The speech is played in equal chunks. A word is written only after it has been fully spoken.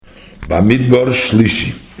במדבר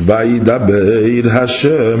שלישי, וידבר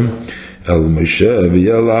השם אל משה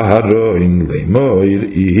ואל אהרון לאמור,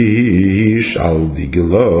 איש על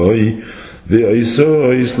דגלוי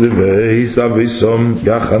ואיסויס לבייס אביסום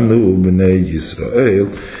יחנו בני ישראל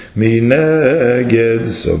מנגד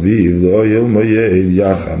סביב לאוהל מועד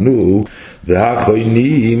יחנו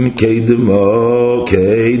והכהנים קדמו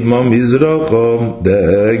מזרחו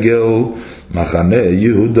דגל מחנה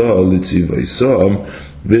יהודה לצבאיסום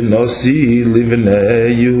ונשיא לבני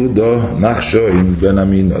יהודה נחשון בן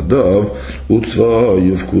עמינדב וצבא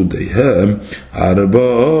יפקודיהם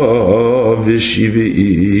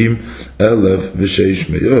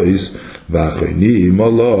 74,600 והכהנים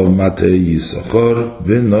עליו מטה יששכר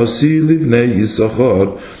ונשיא לבני יששכר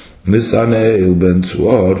נתנאל בן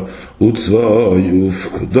צוער וצבא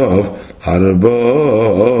יפקודיו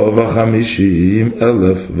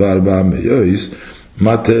 54,400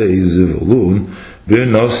 מטה זבולון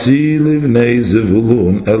ונשיא לבני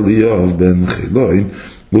זבולון אליאב בן חילון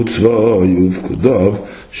וצבא יפקודיו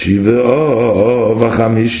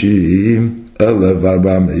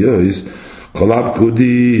 57,400 כל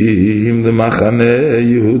הפקודים למחנה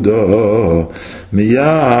יהודה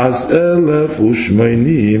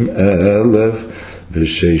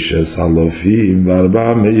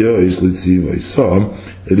 180,400 לצבאיסום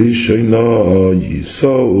ראשונו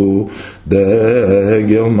יישאו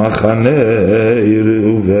דגל מחנה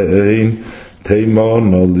ראובן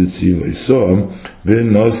תימנו לצבאיסום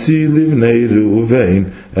ונשיא לבני ראובן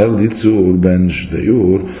אליצור בן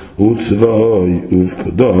שדיור וצבא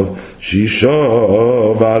יפקודיו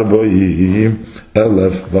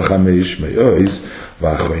 46,500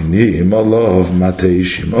 והכהנים עליו מטה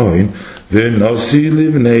שמעון ונשיא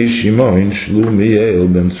לבני שמעון שלומיאל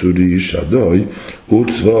בן צורי שדוי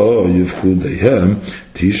וצבא יפקודיהם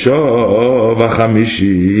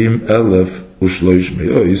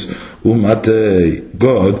 59,300 ומטה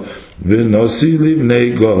גד ונשיא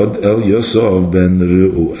לבני גד אליסף בן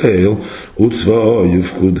ראואל וצבא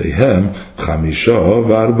יפקודיהם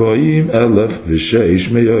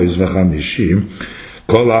 45,650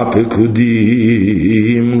 כל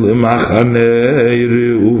הפקודים למחנה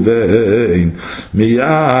ראובן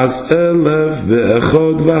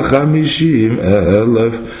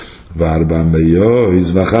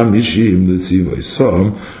 150,450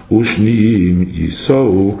 לצבאיסום ושניים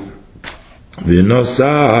יישאו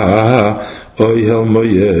ונשא אוהל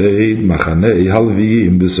מועד מחנה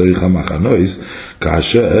הלוויים בסויך המחנויס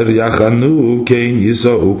כאשר יחנו כן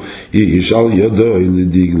יישאו איש על ידו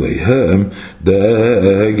לדגליהם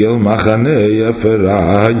דגל מחנה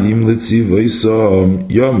אפרים לצבאיסום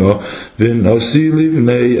יומו ונשיא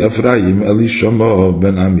לבני אפרים אלישמע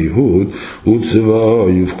בן עמיהוד וצבא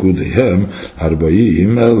יפקודיהם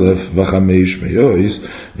 40,500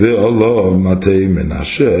 ועליו מטה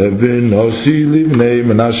מנשה ונשיא לבני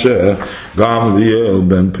מנשה גמליאל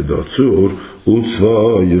בן פדוצור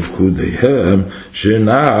וצבא יפקודיהם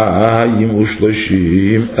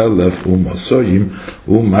 32,200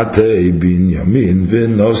 ומטה בנימין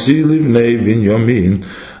ונשיא לבני בנימין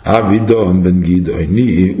אבידון בן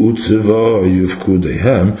גדעוני וצבא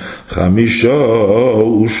יפקודיהם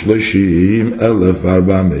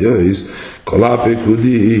 35,400 כל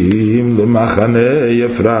הפקודים למחנה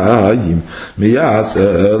אפרים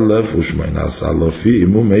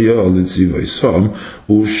 118,100 לצבאיסום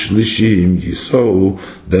ושלישים יישאו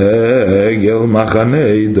דגל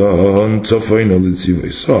מחנה דון צפונו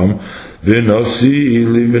לצבאיסום ונשיא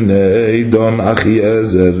לבני דון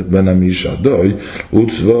אחיעזר בן עמישדוי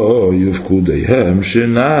וצבא יפקודיהם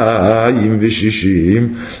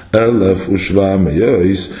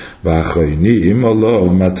 62,700 והכהנים עליו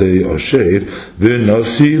מטה אשר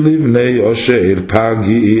ונשיא לבני אשר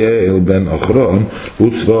פגיאל בן אחרון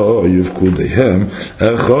וצבא יפקודיהם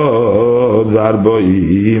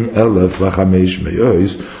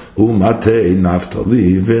 41,500 ומטה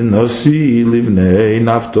נפתלי ונשיא לבני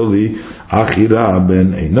נפתלי אחירה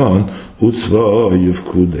בן עינון וצבא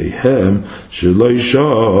יפקודיהם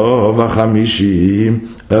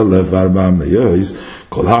 53,400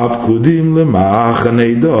 כל הפקודים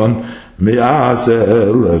למחנה דון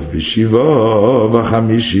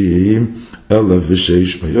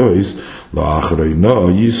 107,600 לאחרינו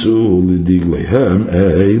יישאו לדגליהם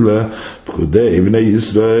אלה פקודי בני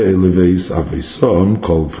ישראל לבייס אביסום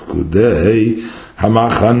כל פקודי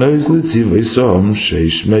המחנויס לציווי סום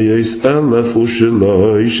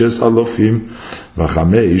 613,050 ו550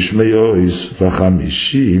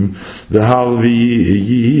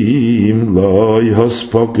 והלוויים לא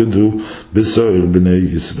יספקדו בסויר בני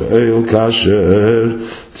ישראל כאשר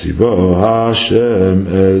ציווה השם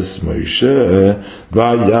את משה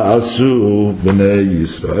ויעשו בני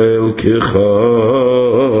ישראל כחיל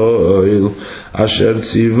אשר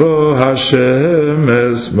ציווה השם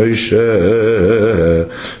את משה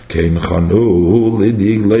כן חנו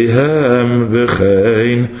לדגליהם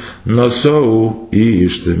וכן נשאו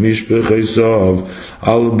איש למשפחי סוב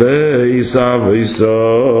על בייס אבי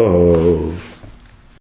סוב